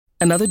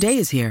Another day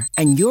is here,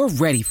 and you're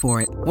ready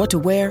for it. What to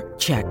wear?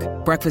 Check.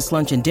 Breakfast,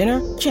 lunch, and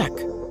dinner? Check.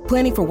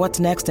 Planning for what's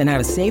next and how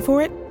to save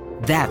for it?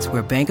 That's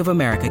where Bank of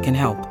America can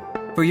help.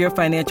 For your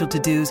financial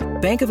to-dos,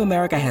 Bank of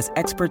America has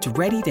experts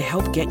ready to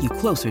help get you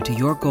closer to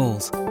your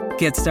goals.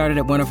 Get started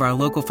at one of our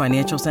local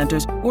financial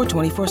centers or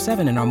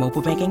 24/7 in our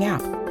mobile banking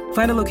app.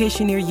 Find a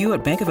location near you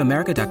at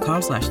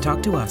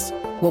bankofamerica.com/talktous.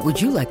 What would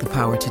you like the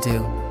power to do?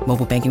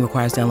 Mobile banking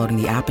requires downloading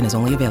the app and is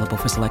only available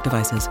for select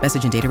devices.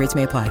 Message and data rates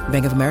may apply.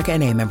 Bank of America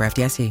N.A., member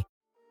FDIC.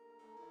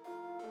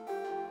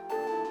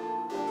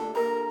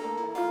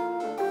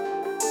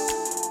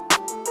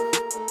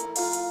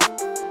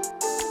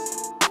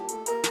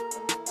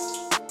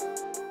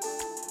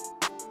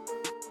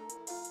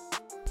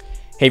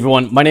 Hey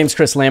everyone, my name is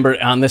Chris Lambert.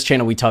 On this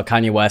channel, we talk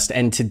Kanye West,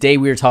 and today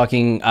we are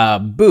talking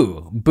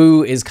Boo.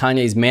 Boo is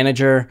Kanye's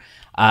manager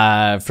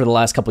for the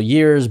last couple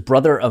years,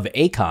 brother of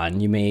Akon.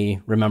 You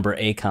may remember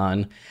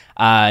Akon.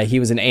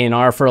 He was an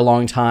A&R for a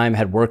long time,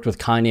 had worked with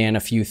Kanye in a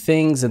few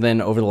things, and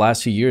then over the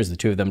last few years, the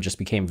two of them just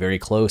became very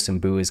close,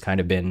 and Boo has kind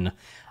of been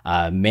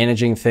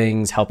managing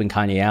things, helping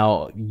Kanye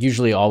out,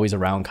 usually always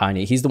around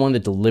Kanye. He's the one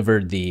that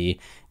delivered the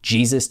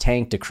Jesus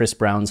tank to Chris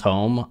Brown's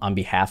home on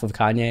behalf of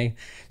Kanye.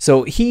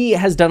 So he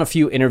has done a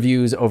few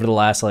interviews over the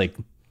last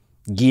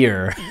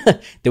year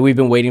that we've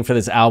been waiting for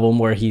this album,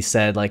 where he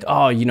said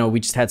oh,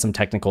 we just had some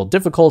technical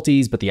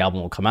difficulties, but the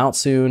album will come out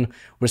soon.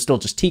 We're still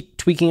just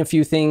tweaking a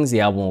few things. The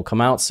album will come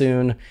out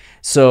soon.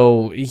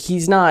 So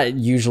he's not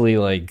usually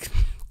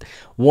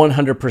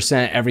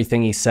 100%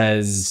 everything he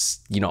says,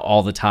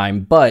 all the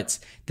time. But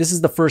this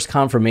is the first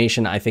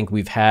confirmation I think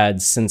we've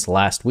had since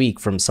last week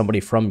from somebody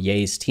from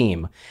Ye's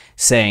team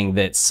saying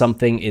that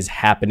something is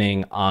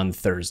happening on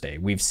Thursday.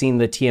 We've seen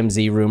the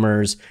TMZ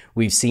rumors.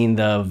 We've seen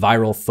the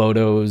viral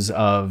photos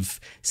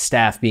of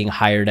staff being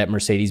hired at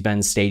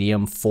Mercedes-Benz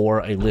Stadium for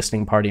a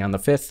listening party on the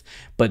 5th.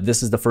 But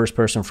this is the first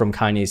person from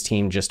Kanye's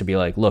team just to be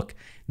like, look,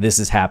 this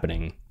is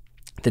happening.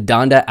 The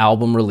Donda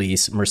album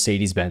release,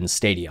 Mercedes-Benz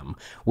Stadium,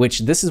 which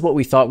this is what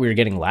we thought we were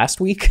getting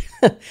last week,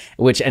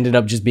 which ended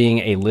up just being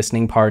a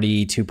listening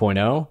party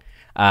 2.0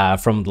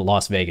 from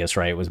Las Vegas,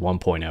 right? It was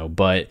 1.0,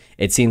 but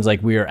it seems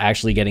like we are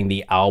actually getting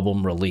the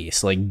album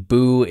release.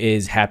 Boo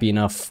is happy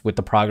enough with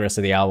the progress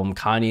of the album.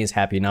 Kanye is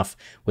happy enough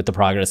with the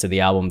progress of the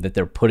album that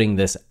they're putting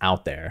this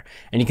out there.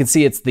 And you can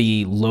see it's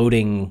the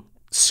loading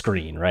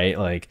screen,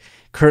 right?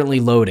 Currently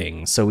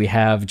loading. So we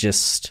have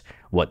just,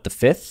 the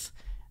 5th?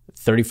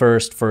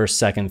 31st, 1st,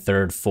 2nd,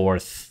 3rd,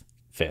 4th,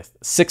 5th.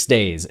 6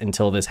 days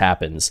until this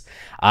happens.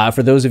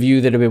 For those of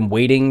you that have been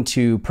waiting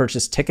to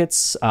purchase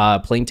tickets,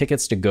 plane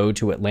tickets to go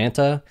to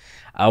Atlanta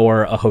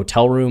or a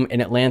hotel room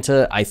in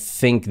Atlanta, I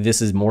think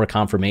this is more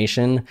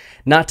confirmation.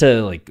 Not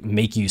to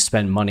make you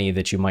spend money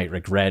that you might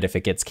regret if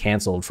it gets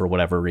canceled for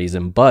whatever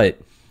reason, but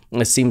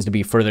this seems to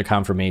be further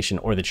confirmation,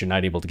 or that you're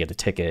not able to get a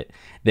ticket,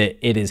 that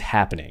it is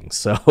happening.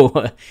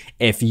 So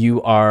if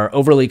you are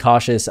overly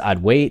cautious,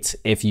 I'd wait.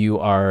 If you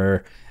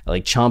are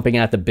chomping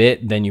at the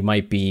bit, then you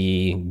might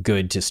be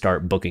good to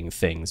start booking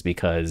things,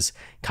 because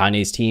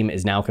Kanye's team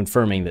is now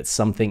confirming that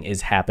something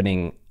is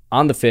happening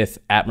on the 5th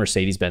at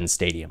Mercedes-Benz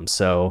Stadium.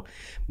 So,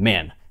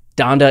 man,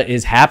 Donda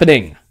is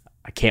happening.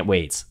 I can't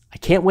wait.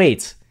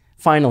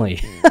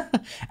 Finally,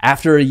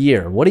 after a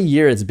year. What a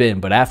year it's been,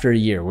 but after a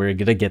year, we're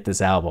going to get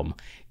this album.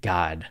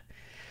 God,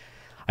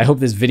 I hope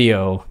this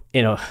video,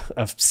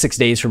 of 6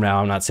 days from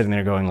now, I'm not sitting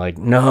there going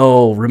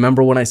no,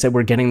 remember when I said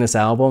we're getting this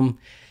album?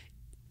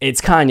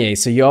 It's Kanye,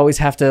 so you always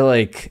have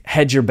to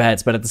hedge your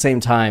bets, but at the same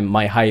time,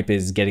 my hype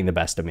is getting the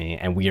best of me,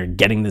 and we are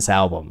getting this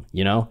album,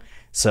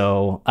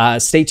 So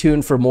stay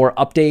tuned for more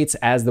updates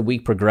as the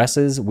week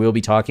progresses. We'll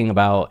be talking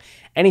about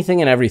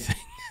anything and everything.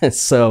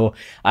 So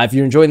if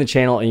you're enjoying the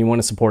channel and you want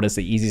to support us,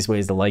 the easiest way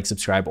is to like,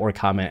 subscribe, or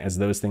comment, as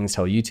those things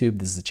tell YouTube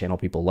this is a channel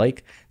people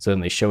like, so then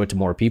they show it to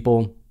more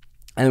people.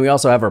 And then we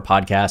also have our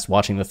podcast,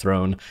 Watching the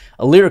Throne,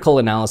 a lyrical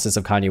analysis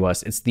of Kanye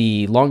West. It's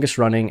the longest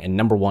running and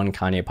 #1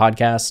 Kanye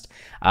podcast,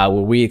 where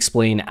we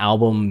explain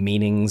album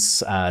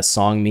meanings,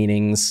 song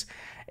meanings.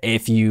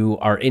 If you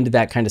are into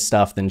that kind of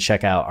stuff, then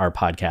check out our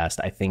podcast.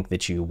 I think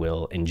that you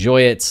will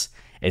enjoy it.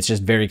 It's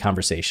just very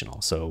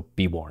conversational, so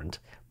be warned.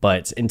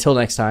 But until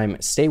next time,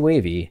 stay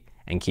wavy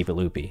and keep it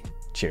loopy.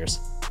 Cheers.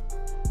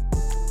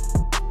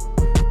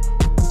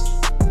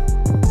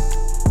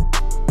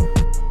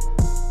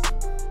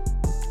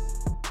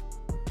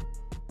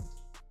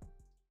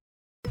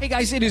 Hey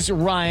guys, it is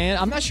Ryan.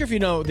 I'm not sure if you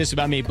know this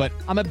about me, but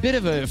I'm a bit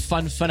of a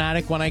fun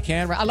fanatic when I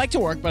can. I like to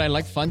work, but I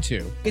like fun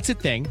too. It's a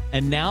thing.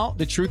 And now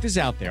the truth is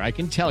out there. I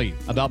can tell you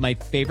about my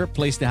favorite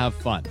place to have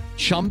fun.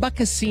 Chumba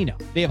Casino.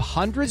 They have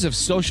hundreds of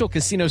social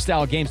casino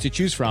style games to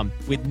choose from,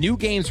 with new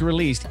games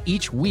released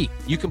each week.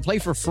 You can play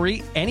for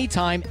free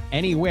anytime,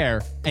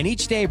 anywhere. And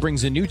each day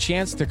brings a new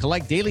chance to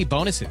collect daily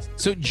bonuses.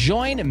 So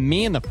join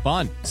me in the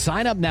fun.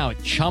 Sign up now at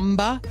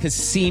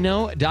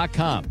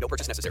ChumbaCasino.com. No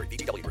purchase necessary.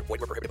 VGW Group. Void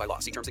where prohibited by law.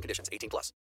 See terms and conditions. 18+.